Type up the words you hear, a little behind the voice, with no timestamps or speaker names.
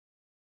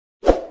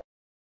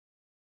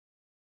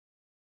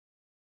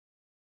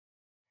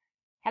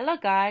Hello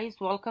guys,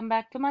 welcome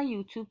back to my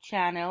YouTube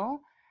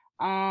channel.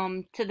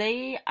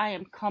 Today I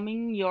am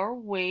coming your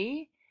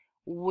way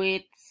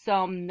with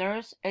some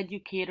nurse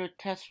educator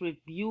test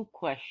review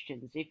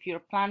questions. If you're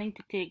planning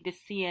to take the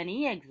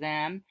CNE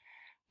exam,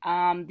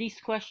 these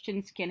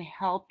questions can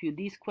help you.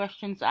 These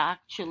questions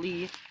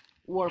actually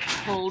were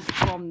pulled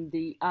from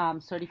the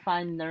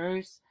Certified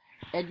Nurse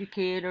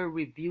Educator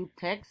Review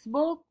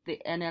textbook,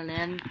 the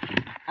NLN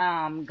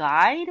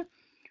guide.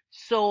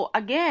 So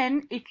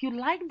again, if you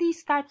like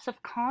these types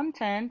of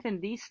content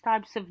and these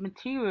types of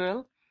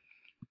material,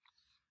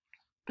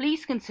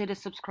 please consider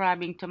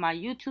subscribing to my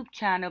YouTube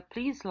channel.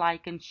 Please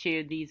like and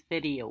share these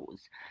videos.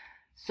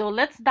 So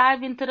let's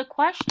dive into the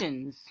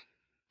questions.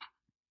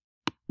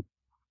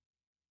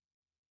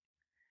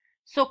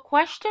 So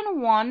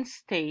question 1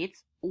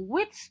 states,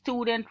 which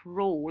student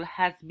role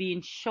has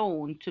been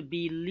shown to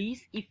be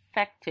least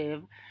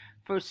effective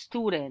for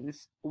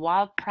students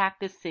while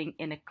practicing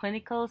in a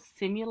clinical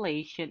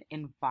simulation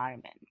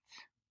environment?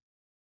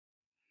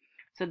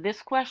 So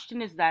this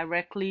question is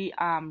directly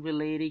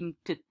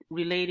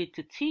related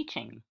to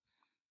teaching.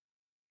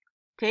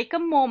 Take a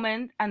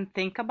moment and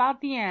think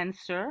about the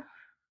answer,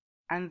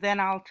 and then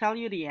I'll tell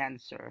you the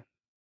answer.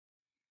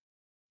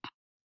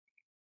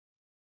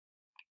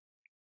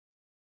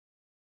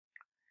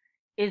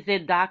 Is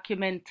it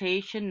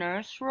documentation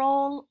nurse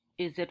role?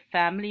 Is it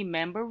family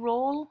member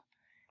role?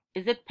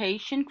 Is it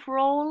patient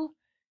role?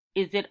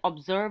 Is it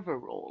observer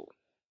role?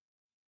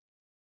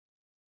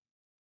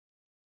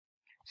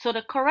 So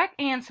the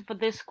correct answer for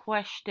this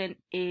question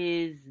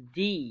is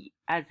D,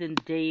 as in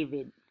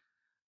David.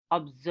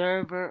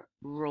 Observer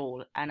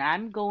role, and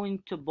I'm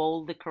going to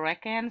bold the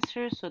correct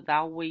answer so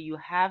that way you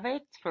have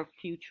it for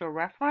future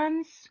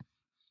reference.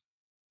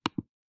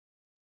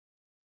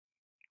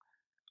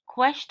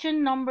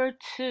 Question number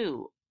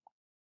 2.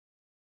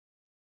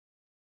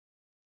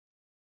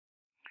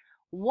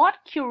 What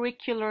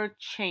curricular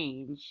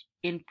change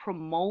in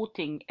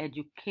promoting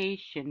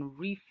education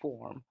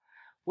reform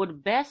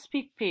would best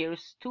prepare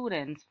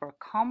students for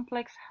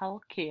complex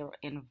healthcare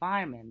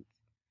environments,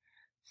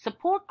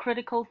 support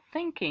critical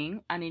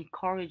thinking, and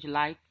encourage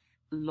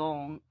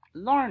lifelong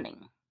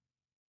learning?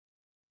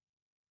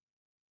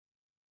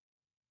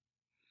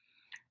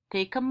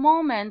 Take a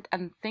moment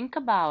and think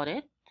about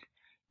it.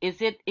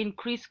 Is it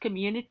increase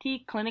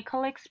community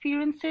clinical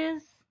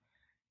experiences?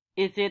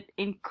 Is it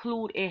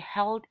include a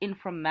health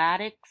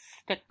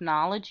informatics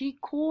technology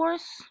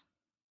course?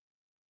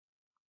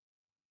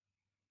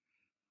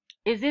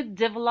 Is it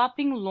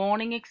developing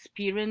learning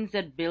experience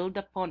that build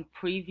upon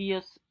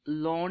previous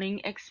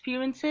learning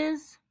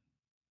experiences?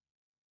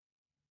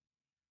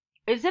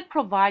 Is it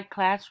provide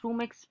classroom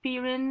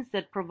experience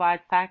that provide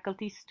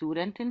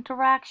faculty-student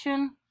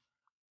interaction?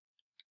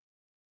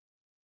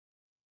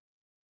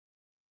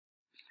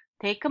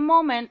 Take a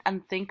moment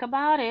and think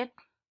about it.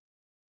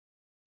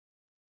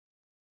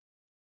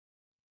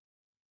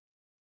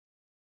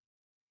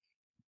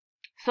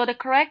 So the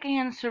correct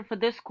answer for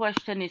this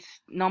question is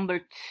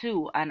number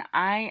 2, and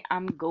I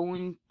am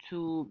going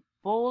to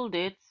bold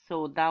it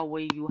so that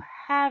way you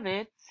have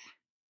it.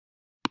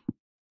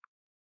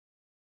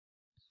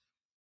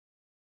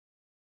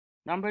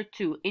 Number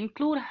 2,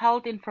 include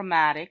health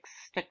informatics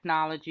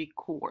technology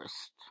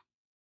course.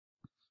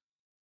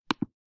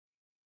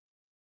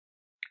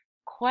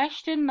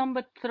 Question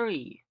number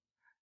 3.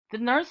 The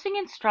nursing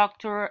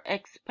instructor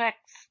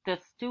expects the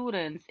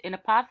students in a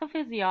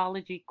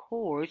pathophysiology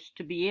course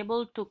to be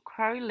able to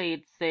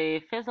correlate the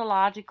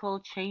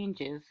physiological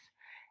changes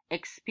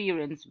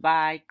experienced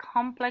by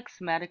complex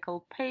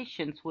medical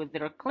patients with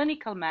their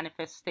clinical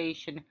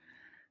manifestation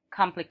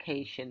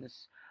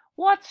complications.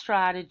 What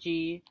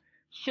strategy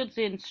should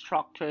the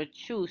instructor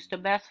choose to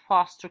best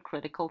foster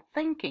critical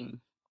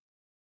thinking?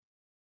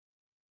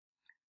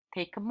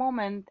 Take a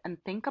moment and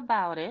think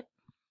about it.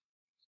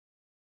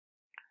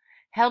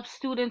 Help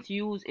students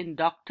use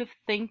inductive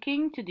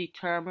thinking to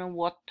determine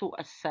what to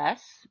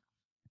assess.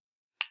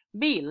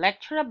 B.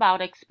 Lecture about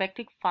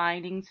expected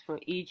findings for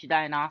each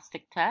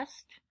diagnostic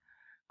test.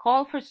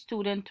 Call for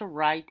student to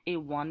write a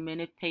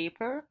 1-minute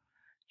paper.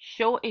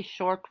 Show a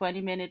short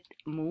 20-minute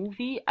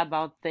movie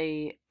about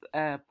the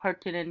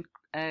pertinent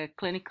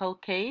clinical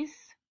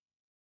case.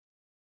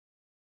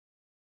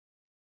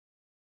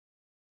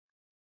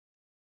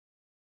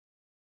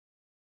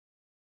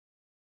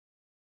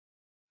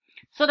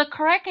 So the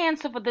correct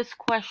answer for this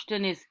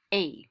question is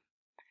A.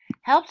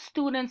 Help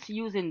students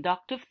use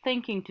inductive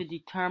thinking to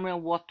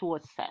determine what to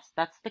assess.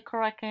 That's the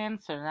correct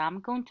answer, and I'm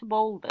going to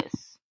bold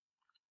this.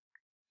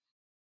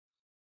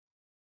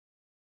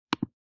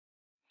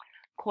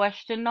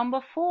 Question number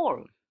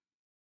 4.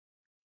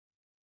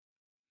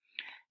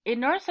 A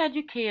nurse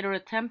educator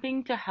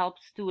attempting to help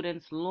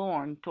students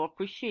learn to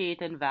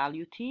appreciate and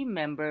value team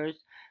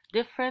members'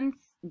 difference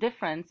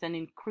and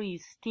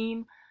increase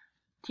team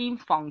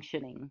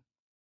functioning.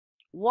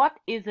 What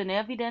is an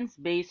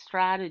evidence-based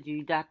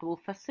strategy that will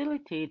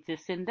facilitate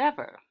this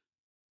endeavor?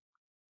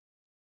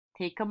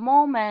 Take a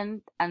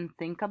moment and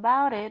think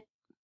about it.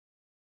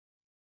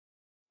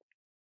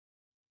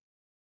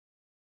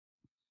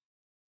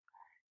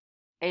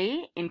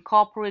 A.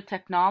 Incorporate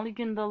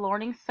technology in the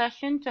learning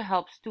session to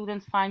help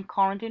students find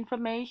current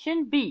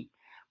information. B.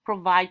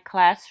 Provide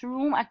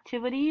classroom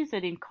activities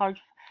that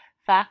encourage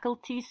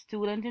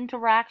faculty-student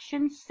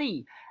interaction.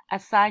 C.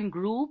 Assign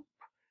group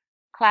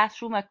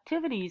classroom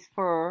activities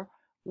for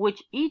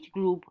which each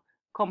group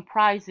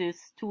comprises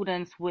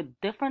students with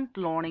different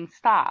learning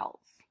styles.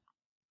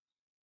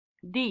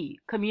 D.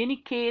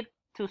 Communicate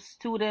to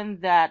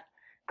students that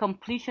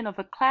completion of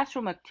a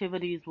classroom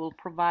activities will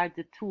provide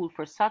the tool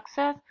for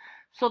success.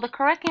 So the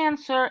correct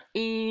answer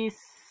is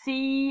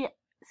C.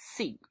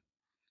 C.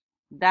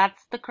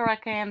 That's the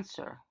correct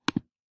answer.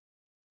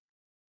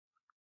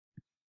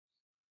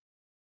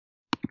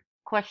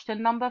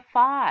 Question number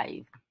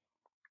 5.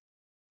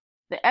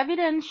 The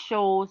evidence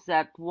shows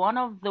that one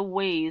of the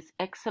ways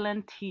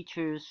excellent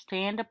teachers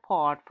stand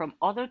apart from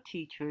other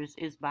teachers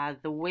is by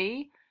the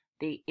way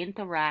they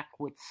interact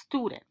with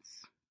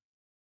students.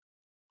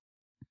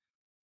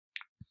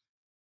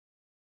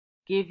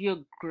 Give your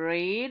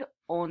grade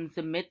on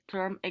the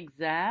midterm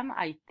exam.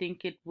 I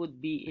think it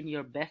would be in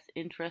your best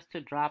interest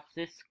to drop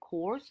this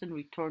course and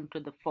return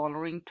to the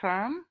following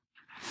term.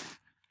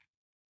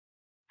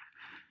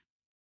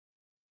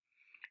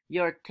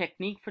 Your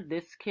technique for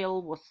this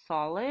skill was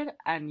solid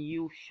and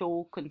you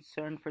show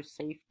concern for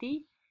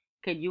safety.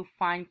 Can you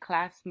find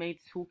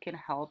classmates who can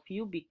help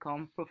you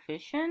become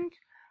proficient?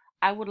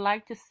 I would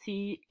like to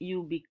see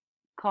you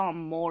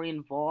become more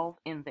involved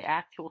in the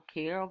actual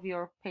care of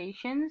your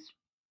patients.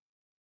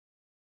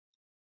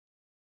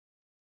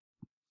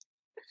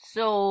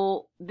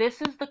 So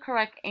this is the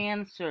correct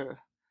answer.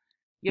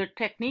 Your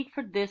technique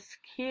for this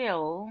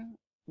skill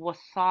was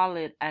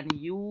solid and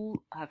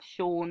you have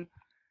shown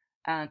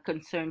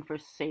concern for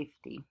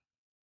safety.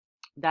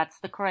 That's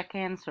the correct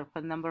answer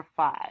for number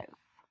 5.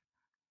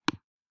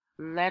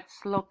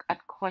 Let's look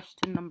at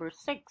question number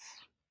 6.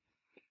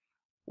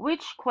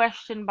 Which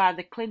question by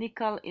the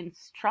clinical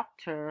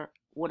instructor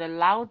would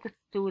allow the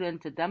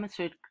student to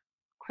demonstrate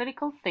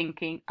critical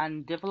thinking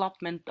and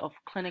development of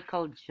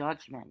clinical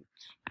judgment?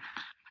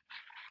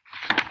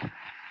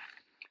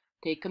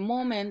 Take a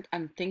moment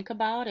and think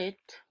about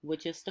it,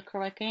 which is the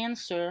correct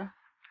answer.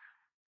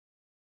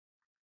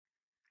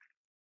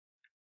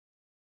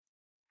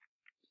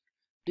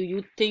 Do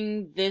you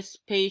think this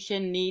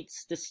patient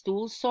needs the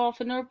stool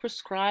softener?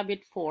 Prescribe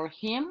it for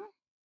him.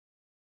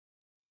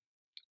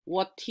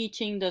 What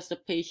teaching does the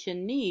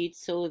patient need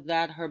so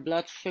that her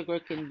blood sugar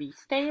can be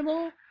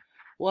stable?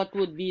 What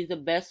would be the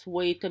best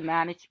way to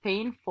manage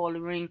pain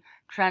following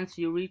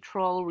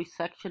transurethral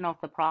resection of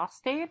the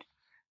prostate?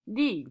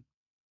 D.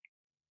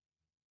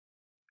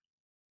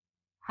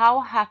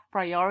 How have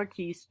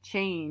priorities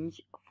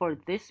changed for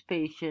this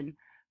patient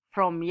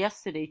from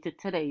yesterday to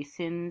today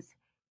since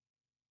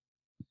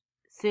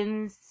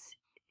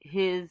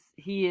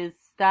he is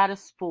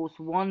status post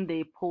 1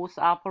 day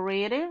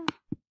post-operative?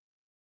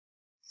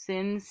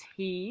 Since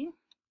he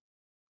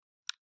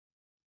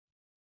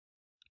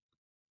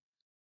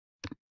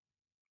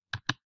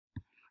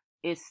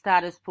is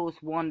status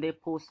post 1 day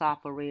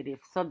post-operative.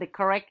 So the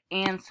correct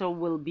answer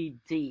will be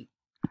D.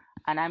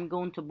 And I'm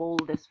going to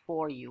bold this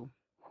for you.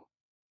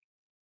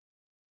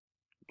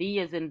 D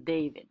as in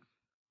David.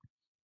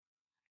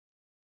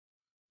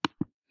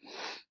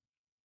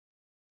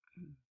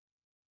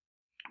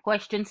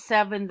 Question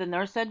 7. The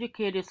nurse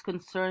educator is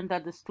concerned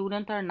that the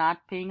students are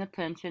not paying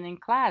attention in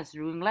class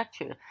during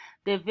lecture.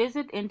 They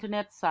visit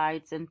internet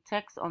sites and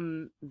text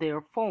on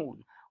their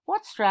phone.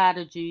 What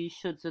strategy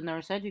should the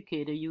nurse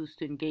educator use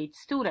to engage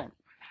students?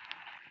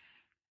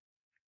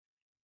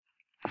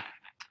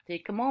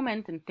 Take a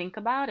moment and think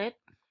about it.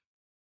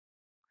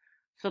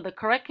 So the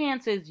correct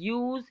answer is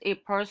use a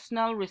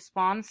personal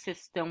response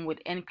system with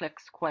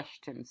NCLEX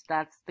questions.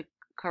 That's the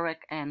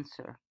correct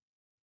answer.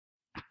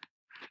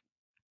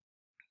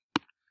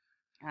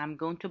 I'm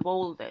going to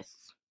bold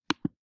this.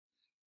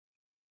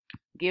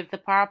 Give the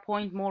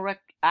PowerPoint more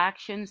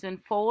actions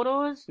and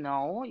photos?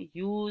 No.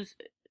 Use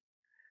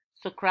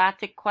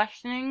Socratic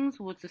questionings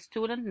with the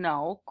student?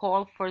 No.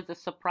 Call for the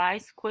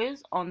surprise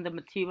quiz on the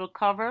material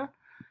cover?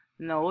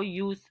 No.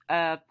 Use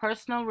a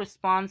personal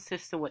response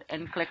system with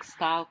NCLEX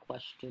style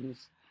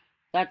questions.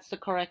 That's the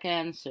correct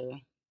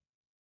answer.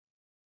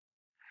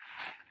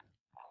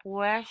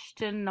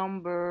 Question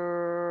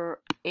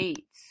number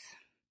 8.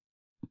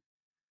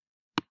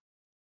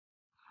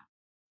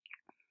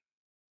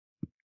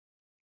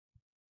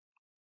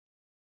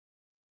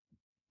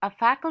 A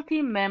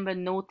faculty member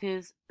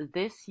noticed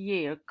this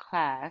year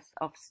class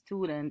of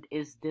student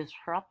is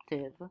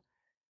disruptive,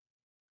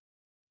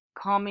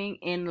 coming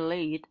in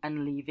late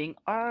and leaving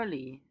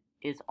early,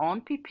 is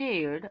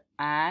unprepared,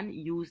 and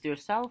use their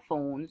cell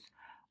phones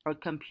or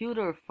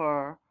computer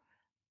for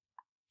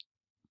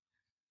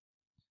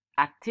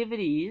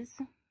activities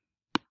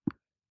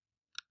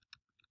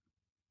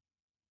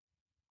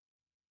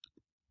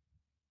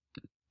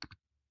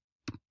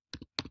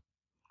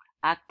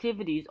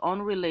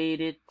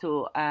unrelated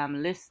to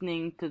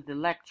listening to the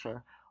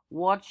lecture.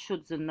 What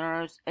should the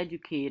nurse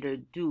educator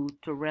do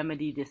to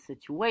remedy this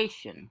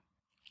situation?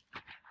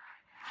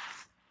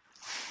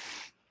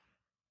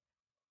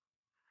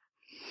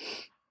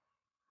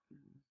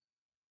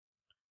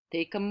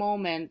 Take a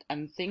moment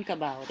and think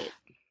about it.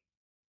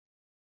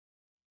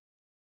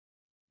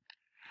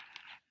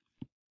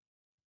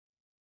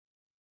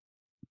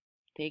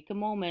 Take a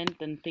moment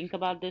and think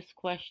about this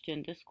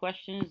question. This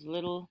question is a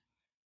little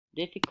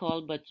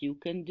difficult, but you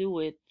can do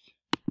it.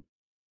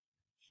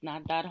 It's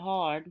not that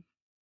hard.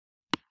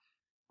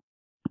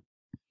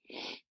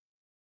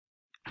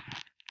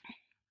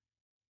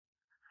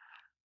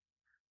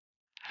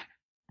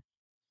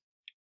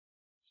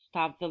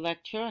 Stop the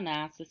lecture and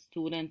ask the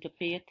student to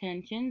pay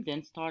attention,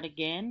 then start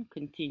again.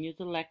 Continue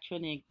the lecture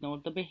and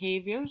ignore the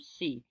behavior.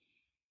 C.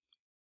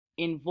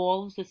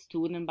 Involves the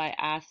student by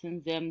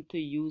asking them to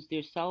use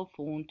their cell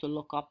phone to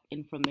look up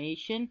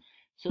information.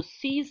 So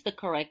C is the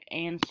correct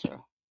answer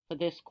for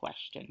this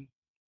question.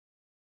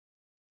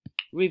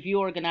 Review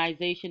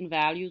organization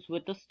values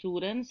with the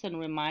students and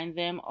remind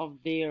them of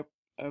their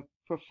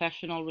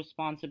professional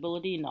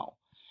responsibility. No.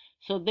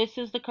 So this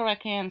is the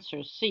correct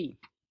answer, C.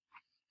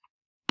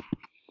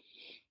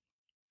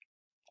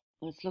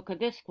 Let's look at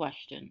this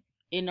question.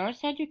 A nurse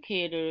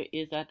educator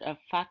is at a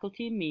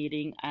faculty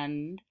meeting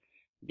and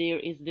there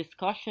is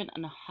discussion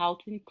on how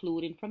to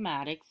include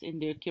informatics in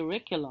their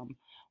curriculum.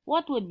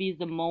 What would be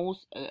the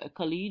most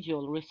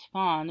collegial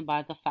response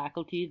by the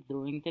faculty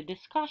during the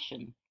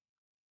discussion?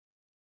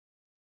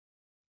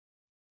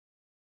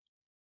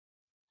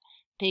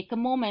 Take a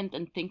moment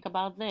and think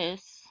about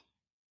this.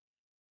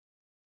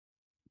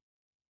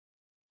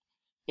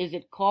 Is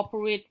it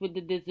cooperate with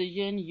the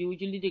decision?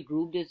 Usually the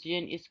group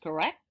decision is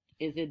correct.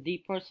 Is it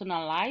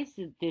depersonalize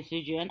the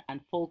decision and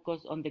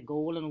focus on the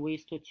goal and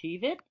ways to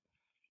achieve it?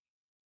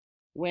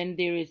 When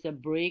there is a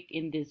break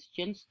in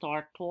decision,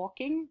 start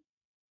talking.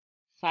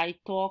 Side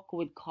talk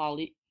with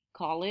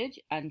college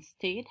and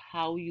state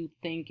how you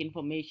think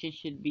information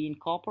should be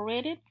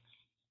incorporated.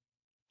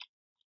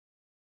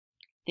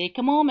 Take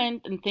a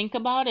moment and think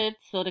about it.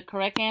 So the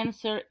correct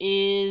answer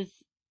is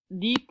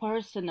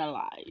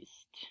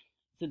depersonalized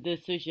the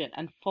decision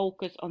and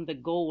focus on the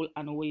goal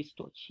and ways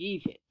to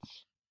achieve it.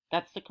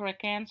 That's the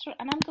correct answer,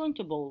 and I'm going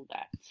to bold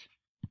that.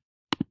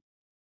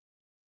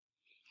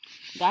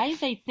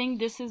 Guys, I think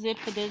this is it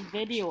for this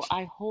video.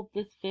 I hope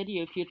this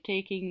video, if you're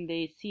taking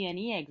the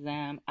CNE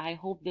exam, I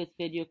hope this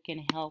video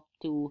can help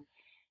to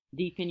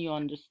deepen your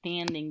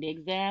understanding. The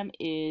exam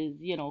is,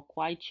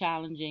 quite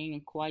challenging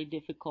and quite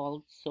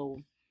difficult. So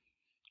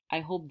I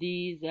hope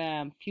these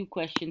few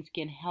questions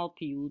can help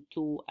you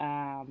to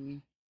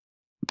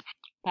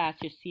pass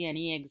your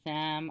CNE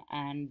exam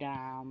and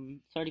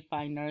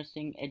Certified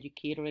Nursing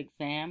Educator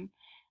exam,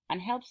 and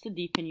helps to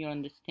deepen your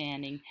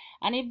understanding.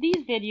 And if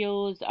these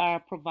videos are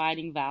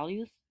providing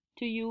values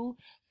to you,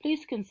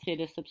 please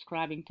consider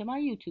subscribing to my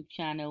YouTube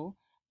channel.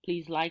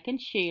 Please like and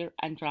share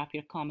and drop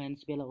your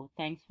comments below.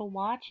 Thanks for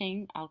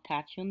watching. I'll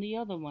catch you on the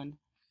other one.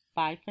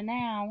 Bye for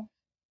now.